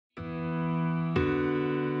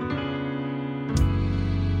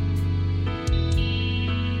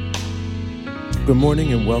Good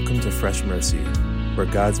morning and welcome to Fresh Mercy, where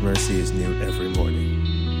God's mercy is new every morning.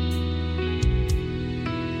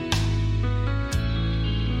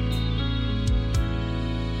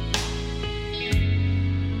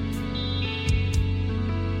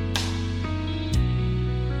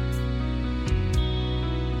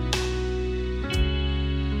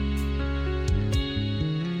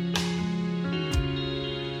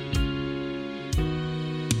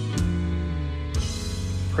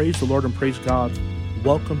 Praise the Lord and praise God.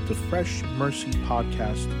 Welcome to Fresh Mercy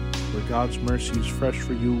Podcast, where God's mercy is fresh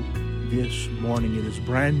for you this morning. It is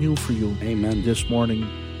brand new for you. Amen. This morning.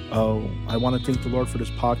 I want to thank the Lord for this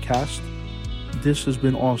podcast. This has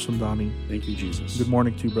been awesome, Donnie. Thank you, Jesus. Good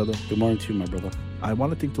morning to you, brother. Good morning to you, my brother. I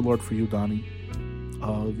want to thank the Lord for you, Donnie.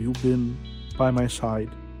 You've been by my side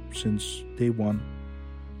since day one,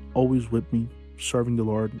 always with me, serving the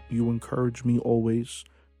Lord. You encourage me always.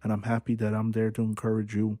 And I'm happy that I'm there to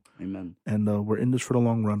encourage you. Amen. And we're in this for the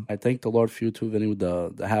long run. I thank the Lord for you too, Vinny,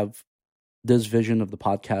 to have this vision of the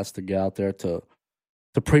podcast to get out there to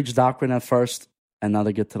preach doctrine at first, and now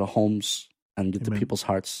to get to the homes and get to people's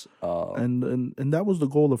hearts. And that was the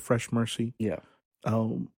goal of Fresh Mercy. Yeah.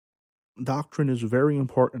 Doctrine is very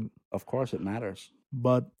important. Of course, it matters.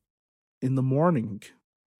 But in the morning,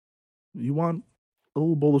 you want a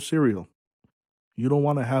little bowl of cereal. You don't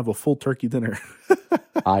want to have a full turkey dinner.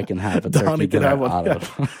 I can have a turkey dinner out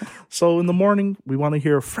of. So in the morning, we want to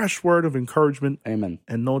hear a fresh word of encouragement. Amen.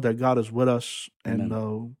 And know that God is with us. Amen.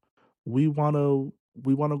 And we want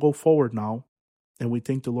to go forward now. And we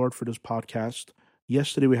thank the Lord for this podcast.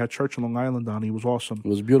 Yesterday we had church in Long Island, Donnie. It was awesome. It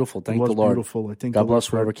was beautiful. Thank the Lord. It was beautiful. I think God bless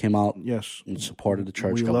whoever came out. Yes, and supported the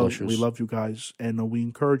church. We bless you. We love you guys, and we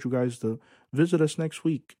encourage you guys to visit us next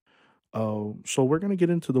week. So we're going to get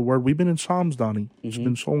into the word. We've been in Psalms, Donnie. It's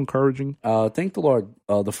been so encouraging. Thank the Lord.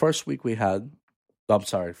 The first day we had.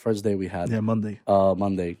 Yeah, Monday.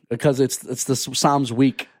 Monday. Because it's the Psalms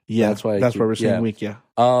week. Yeah, that's why we're saying week, yeah.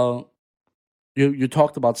 You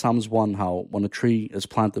talked about Psalms 1, how when a tree is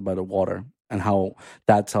planted by the water, and how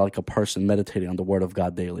that's like a person meditating on the word of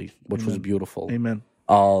God daily, which was beautiful. Amen.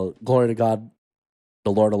 Glory to God.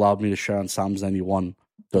 The Lord allowed me to share on Psalms 91.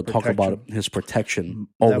 To talk about his protection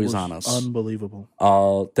always on us. Unbelievable.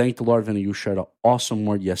 Thank the Lord, Vinny. You shared an awesome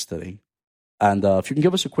word yesterday. And if you can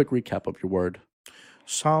give us a quick recap of your word.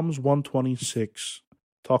 Psalms 126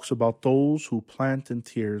 talks about those who plant in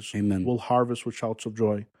tears will harvest with shouts of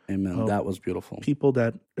joy. Amen. That was beautiful. People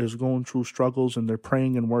that is going through struggles and they're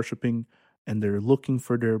praying and worshiping and they're looking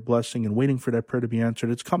for their blessing and waiting for that prayer to be answered.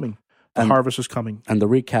 It's coming. The harvest is coming. And the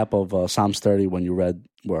recap of Psalms 30 when you read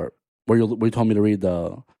where you told me to read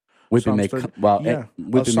the weeping may come. Well,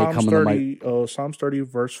 weeping may come in the night. Psalms 30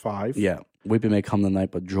 verse 5. Yeah, weeping may come in the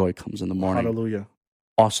night, but joy comes in the morning. Hallelujah.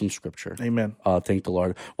 Awesome scripture. Amen. Thank the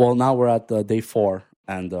Lord. Well, now we're at day 4,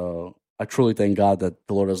 and I truly thank God that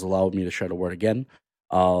the Lord has allowed me to share the word again.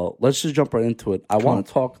 Let's just jump right into it. I want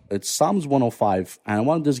to talk. It's Psalms 105, and I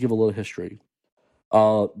want to just give a little history.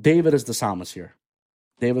 David is the psalmist here.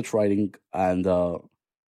 David's writing, and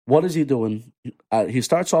what is he doing? He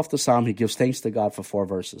starts off the psalm. He gives thanks to God for 4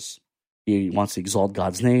 verses. He wants to exalt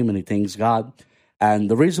God's name, and he thanks God. And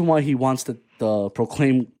the reason why he wants to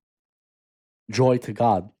proclaim joy to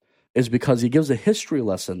God is because he gives a history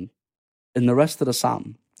lesson in the rest of the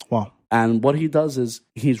psalm. Wow. And what he does is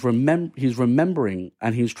he's remembering,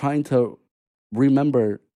 and he's trying to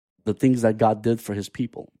remember the things that God did for his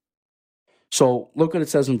people. So look what it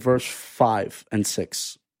says in verse 5 and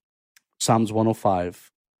 6. Psalms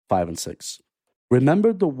 105, 5 and 6.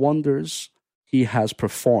 Remember the wonders he has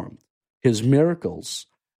performed, his miracles,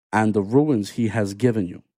 and the ruins he has given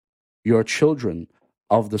you, your children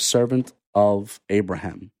of the servant of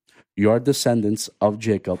Abraham, your descendants of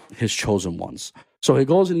Jacob, his chosen ones. So he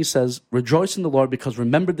goes and he says, rejoice in the Lord, because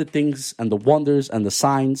remember the things and the wonders and the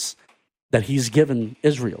signs that he's given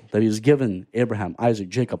Israel, that he's given Abraham, Isaac,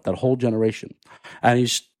 Jacob, that whole generation. And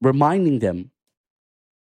he's reminding them.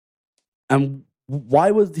 And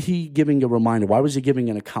why was he giving a reminder? Why was he giving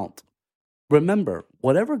an account? Remember,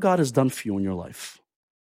 whatever God has done for you in your life,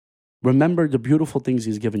 remember the beautiful things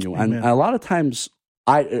he's given you. Amen. And a lot of times,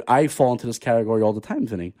 I fall into this category all the time,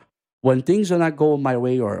 Vinny. When things are not going my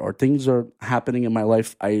way or things are happening in my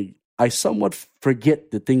life, I somewhat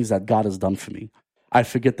forget the things that God has done for me. I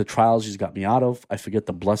forget the trials he's got me out of. I forget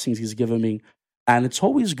the blessings he's given me. And it's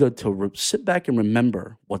always good to sit back and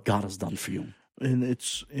remember what God has done for you. And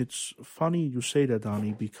it's funny you say that,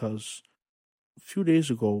 Donnie, because a few days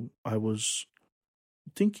ago, I was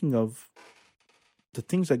thinking of the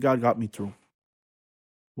things that God got me through.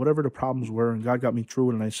 Whatever the problems were, and God got me through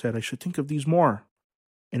it, and I said, I should think of these more.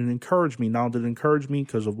 And it encouraged me. Now, did it encourage me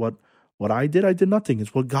because of what What I did nothing.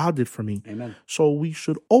 It's what God did for me. Amen. So we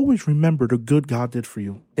should always remember the good God did for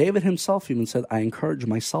you. David himself even said, I encourage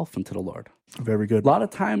myself into the Lord. Very good. A lot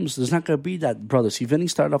of times, there's not going to be that, brother. See, Vinny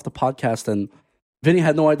started off the podcast, and Vinny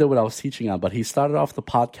had no idea what I was teaching on, but he started off the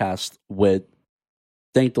podcast with,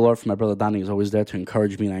 thank the Lord for my brother Donnie. He's always there to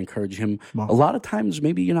encourage me, and I encourage him. Wow. A lot of times,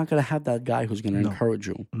 maybe you're not going to have that guy who's going to encourage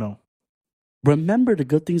you. No. Remember the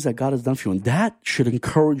good things that God has done for you, and that should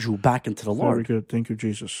encourage you back into the Lord. Very good. Thank you,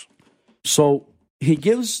 Jesus. So he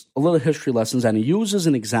gives a little history lessons, and he uses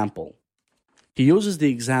an example. He uses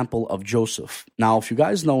the example of Joseph. Now, if you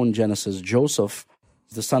guys know in Genesis, Joseph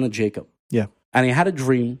is the son of Jacob. Yeah. And he had a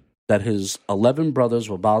dream that his 11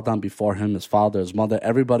 brothers will bow down before him, his father, his mother,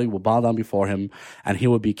 everybody will bow down before him, and he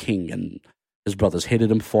would be king. And his brothers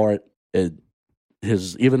hated him for it.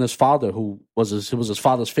 Even his father, who was his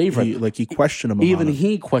father's favorite, he questioned him about even it.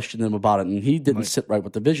 he questioned him about it, and he didn't sit right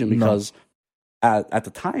with the vision because at the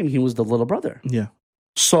time he was the little brother. Yeah.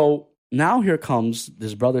 So now here comes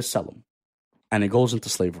his brother sell him, and he goes into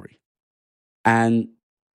slavery. And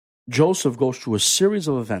Joseph goes through a series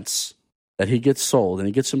of events that he gets sold and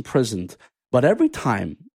he gets imprisoned. But every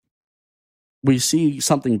time we see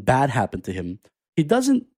something bad happen to him, he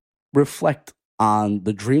doesn't reflect on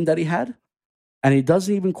the dream that he had, and he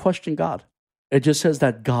doesn't even question God. It just says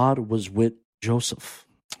that God was with Joseph.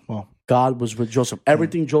 Well, God was with Joseph.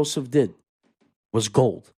 Everything Joseph did was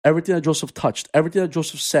gold. Everything that Joseph touched, everything that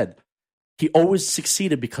Joseph said, he always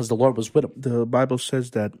succeeded because the Lord was with him. the Bible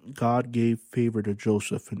says that God gave favor to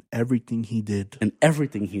Joseph in everything he did. And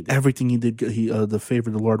everything he did. Everything he did, the favor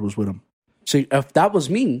of the Lord was with him. See, if that was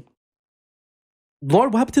me,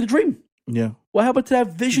 Lord, what happened to the dream? Yeah. What happened to that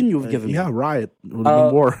vision you've given me? Yeah, riot. It would have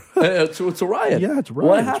been war. It's a riot. Yeah, it's a riot.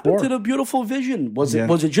 What It's happened war. to the beautiful vision? Was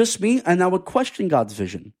Yeah. it just me? And I would question God's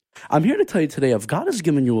vision. I'm here to tell you today, if God has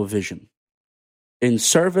given you a vision in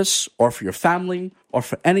service or for your family or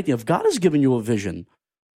for anything, if God has given you a vision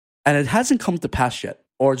and it hasn't come to pass yet,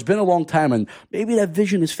 or it's been a long time and maybe that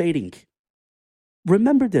vision is fading,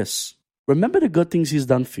 remember this. Remember the good things he's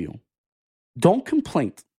done for you. Don't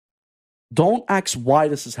complain. Don't ask why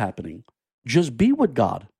this is happening. Just be with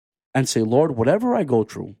God and say, Lord, whatever I go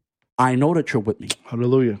through, I know that you're with me.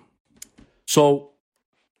 Hallelujah. So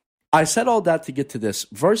I said all that to get to this.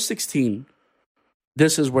 Verse 16,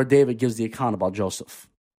 this is where David gives the account about Joseph.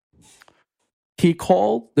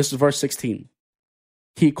 This is verse 16.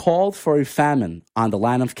 He called for a famine on the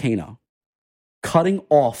land of Canaan, cutting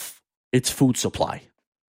off its food supply.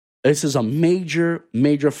 This is a major,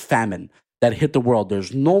 major famine that hit the world.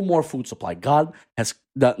 There's no more food supply. God has,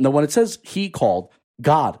 when it says he called,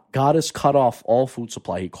 God has cut off all food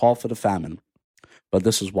supply. He called for the famine. But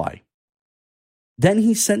this is why. Then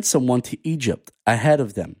he sent someone to Egypt ahead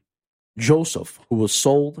of them, Joseph, who was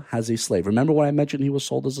sold as a slave. Remember when I mentioned he was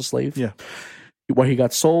sold as a slave? Yeah. Where he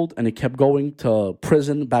got sold and he kept going to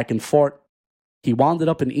prison back and forth. He wound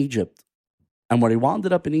up in Egypt. And when he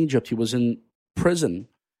wound up in Egypt, he was in prison.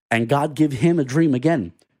 And God gave him a dream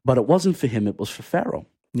again. But it wasn't for him, it was for Pharaoh.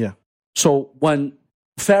 Yeah. So when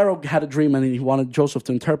Pharaoh had a dream and he wanted Joseph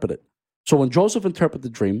to interpret it. So when Joseph interpreted the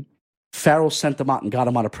dream, Pharaoh sent him out and got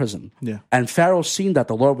him out of prison. Yeah. And Pharaoh seen that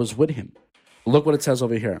the Lord was with him. Look what it says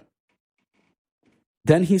over here.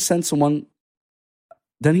 Then he sent someone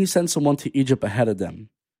to Egypt ahead of them,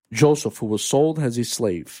 Joseph, who was sold as a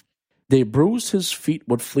slave. They bruised his feet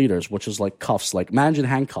with fleeters, which is like cuffs, like imagine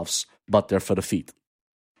handcuffs, but they're for the feet,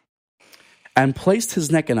 and placed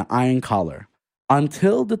his neck in an iron collar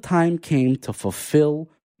until the time came to fulfill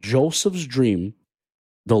Joseph's dream.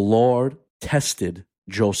 The Lord tested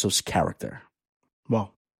Joseph's character.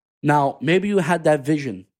 Well, Now, maybe you had that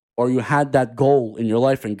vision or you had that goal in your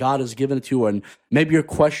life and God has given it to you, and maybe you're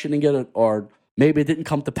questioning it, or maybe it didn't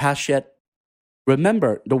come to pass yet.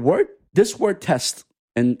 Remember, this word test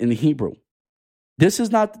in Hebrew, this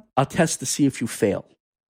is not a test to see if you fail.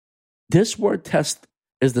 This word test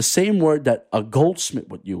is the same word that a goldsmith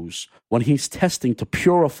would use when he's testing to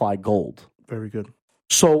purify gold. very good.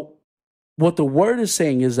 So what the word is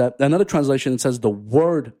saying is that, another translation, it says the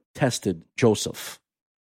word tested Joseph.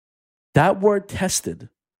 That word tested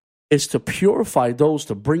is to purify those,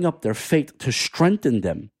 to bring up their faith, to strengthen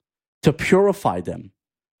them, to purify them.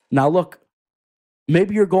 Now look,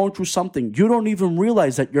 maybe you're going through something. You don't even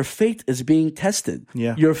realize that your faith is being tested.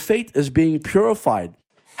 Yeah. Your faith is being purified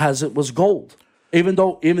as it was gold. Even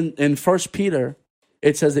in 1 Peter,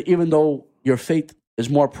 it says that even though your faith is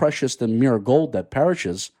more precious than mere gold that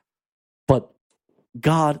perishes, but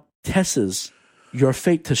God tests your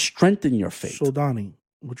faith to strengthen your faith. So, Donnie,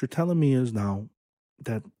 what you're telling me is now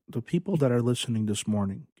that the people that are listening this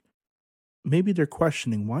morning, maybe they're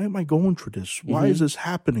questioning, why am I going through this? Why is this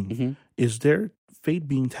happening? is their faith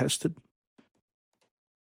being tested?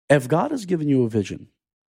 If God has given you a vision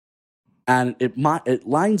and it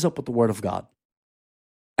lines up with the word of God,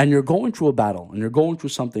 and you're going through a battle and you're going through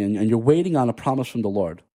something and you're waiting on a promise from the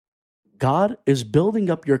Lord, God is building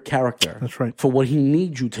up your character. That's right. For what he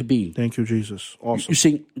needs you to be. Thank you, Jesus. Awesome. You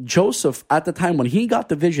see, Joseph, at the time when he got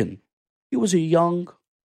the vision, he was a young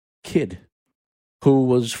kid who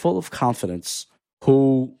was full of confidence,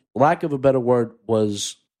 who, lack of a better word,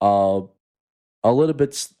 was a little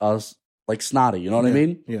bit like snotty, you know what I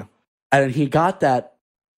mean? Yeah. And he got that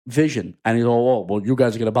vision, and he go, oh, well, you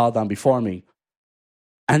guys are going to bow down before me.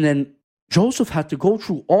 And then Joseph had to go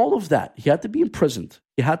through all of that. He had to be imprisoned.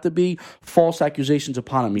 He had to be false accusations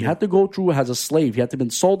upon him. He had to go through as a slave. He had to be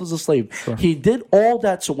sold as a slave. Sure. He did all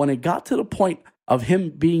that. So when it got to the point of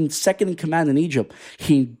him being second in command in Egypt,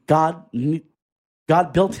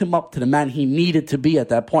 God built him up to the man he needed to be at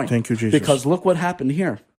that point. Thank you, Jesus. Because look what happened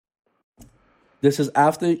here. This is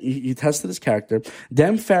after he tested his character.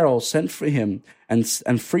 Then Pharaoh sent for him and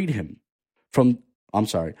freed him from,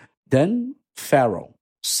 Then Pharaoh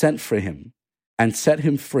sent for him and set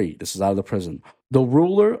him free. This is out of the prison. The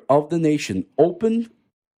ruler of the nation opened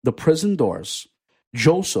the prison doors.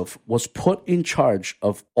 Joseph was put in charge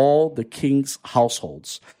of all the king's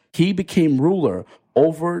households. He became ruler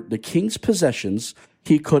over the king's possessions.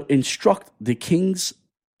 He could instruct the king's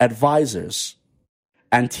advisors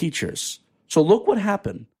and teachers. So look what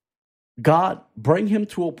happened. God bring him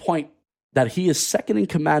to a point that he is second in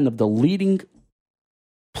command of the leading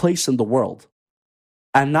place in the world.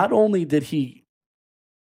 And not only did he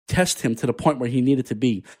test him to the point where he needed to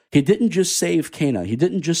be, he didn't just save Canaan. He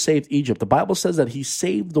didn't just save Egypt. The Bible says that he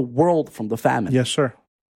saved the world from the famine. Yes, sir.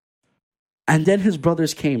 And then his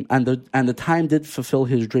brothers came, and the time did fulfill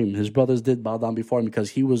his dream. His brothers did bow down before him because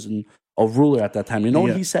he was a ruler at that time. You know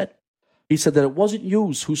what he said? He said that it wasn't you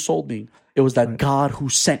who sold me. It was that God who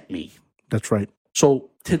sent me. That's right. So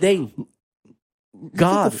today,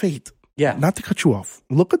 God. Look at the faith. Yeah. Not to cut you off.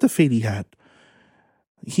 Look at the faith he had.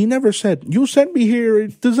 He never said, you sent me here,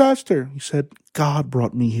 it's disaster. He said, God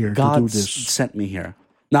brought me here to do this. God sent me here.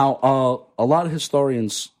 Now, a lot of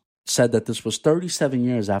historians said that this was 37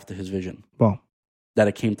 years after his vision that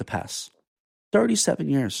it came to pass. 37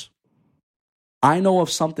 years. I know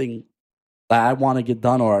of something that I want to get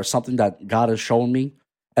done or something that God has shown me.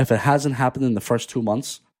 If it hasn't happened in the first 2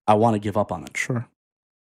 months, I want to give up on it. Sure.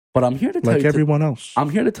 But I'm here to tell you. Like everyone else.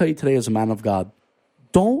 I'm here to tell you today as a man of God,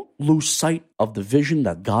 don't lose sight of the vision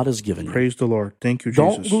that God has given you. Praise the Lord. Thank you, Jesus.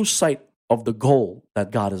 Don't lose sight of the goal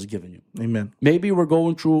that God has given you. Amen. Maybe we're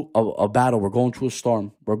going through a battle. We're going through a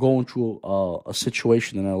storm. We're going through a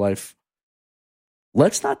situation in our life.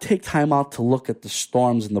 Let's not take time out to look at the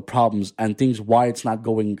storms and the problems and things why it's not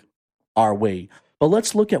going our way. But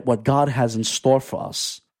let's look at what God has in store for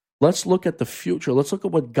us. Let's look at the future. Let's look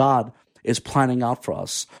at what God is planning out for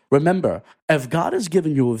us. Remember, if God has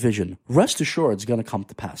given you a vision, rest assured it's going to come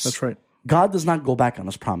to pass. That's right. God does not go back on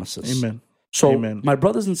his promises. Amen. So, Amen. My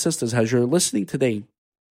brothers and sisters, as you're listening today,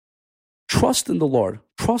 trust in the Lord,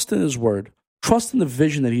 trust in his word, trust in the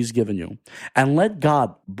vision that he's given you, and let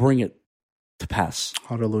God bring it to pass.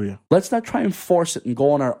 Hallelujah. Let's not try and force it and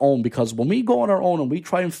go on our own, because when we go on our own and we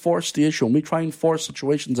try and force the issue and we try and force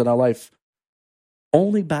situations in our life,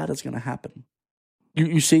 only bad is going to happen.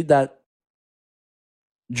 You see that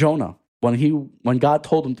Jonah, when God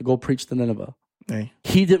told him to go preach to Nineveh,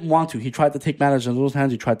 he didn't want to. He tried to take matters in his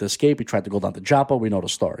hands. He tried to escape. He tried to go down to Joppa. We know the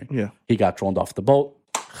story. Yeah. He got thrown off the boat.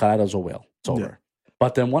 As a whale. It's over. Yeah.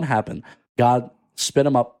 But then what happened? God spit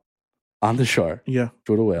him up on the shore. Yeah.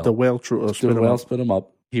 Through the whale. The whale spit him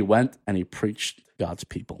up. He went and he preached to God's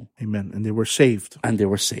people. Amen. And they were saved.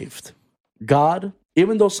 God,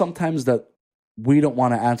 even though sometimes that we don't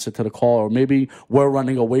want to answer to the call, or maybe we're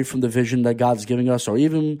running away from the vision that God's giving us, or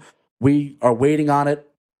even we are waiting on it,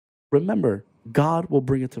 remember, God will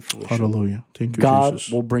bring it to fruition. Hallelujah. Thank you, God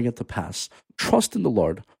Jesus. will bring it to pass. Trust in the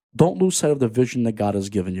Lord. Don't lose sight of the vision that God has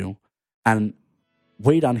given you, and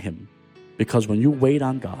wait on him, because when you wait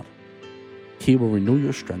on God, he will renew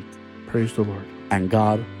your strength. Praise the Lord. And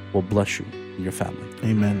God will bless you and your family.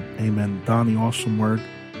 Amen. Amen. Donnie, awesome word.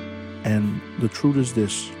 And the truth is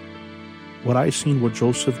this. What I seen what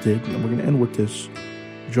Joseph did, and we're going to end with this,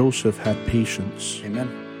 Joseph had patience. Amen.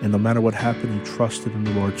 And no matter what happened, he trusted in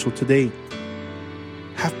the Lord. So today,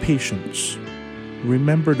 have patience.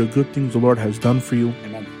 Remember the good things the Lord has done for you.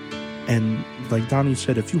 Amen. And like Donnie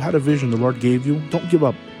said, if you had a vision the Lord gave you, don't give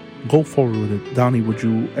up. Go forward with it. Donnie, would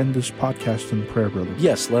you end this podcast in prayer, brother?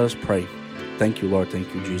 Yes, let us pray. Thank you, Lord.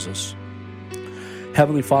 Thank you, Jesus.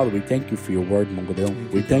 Heavenly Father, we thank you for your word,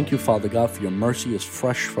 Mogodel. We thank you, Father God, for your mercy is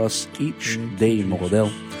fresh for us each day, Mogodel.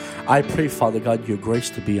 I pray, Father God, your grace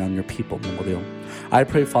to be on your people, Mungo. I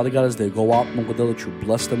pray, Father God, as they go out, Mungo, that you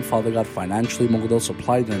bless them, Father God, financially, Mungo,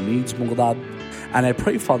 supply their needs, Mungo. And I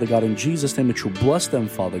pray, Father God, in Jesus' name, that you bless them,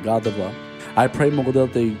 Father God. I pray, Mungo,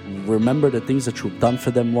 that they remember the things that you've done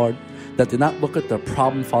for them, Lord. That they not look at their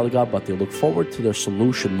problem, Father God, but they look forward to their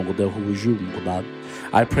solution, Mungo, who is you, Mungo.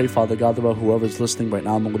 I pray, Father God, whoever's listening right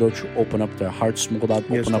now, Mungo, you open up their hearts, Mungo,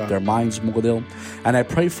 open up their minds, Mungo. And I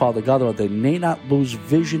pray, Father God, that they may not lose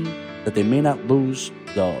vision, that they may not lose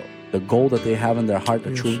the goal that they have in their heart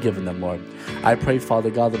that you've given them, Lord. I pray, Father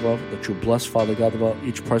God, that you bless, Father God,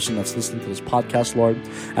 each person that's listening to this podcast, Lord.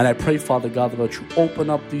 And I pray, Father God, that you open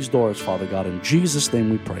up these doors, Father God. In Jesus' name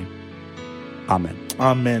we pray. Amen.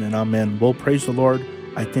 Amen and amen. Well, praise the Lord.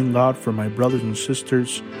 I thank God for my brothers and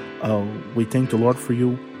sisters. We thank the Lord for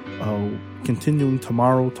you. Continuing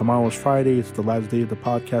tomorrow. Tomorrow is Friday. It's the last day of the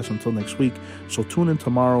podcast until next week. So tune in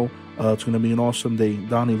tomorrow. It's going to be an awesome day.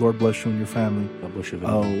 Donnie, Lord bless you and your family. God bless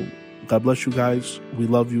you. God bless you guys. We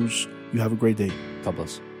love you. You have a great day. God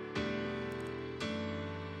bless.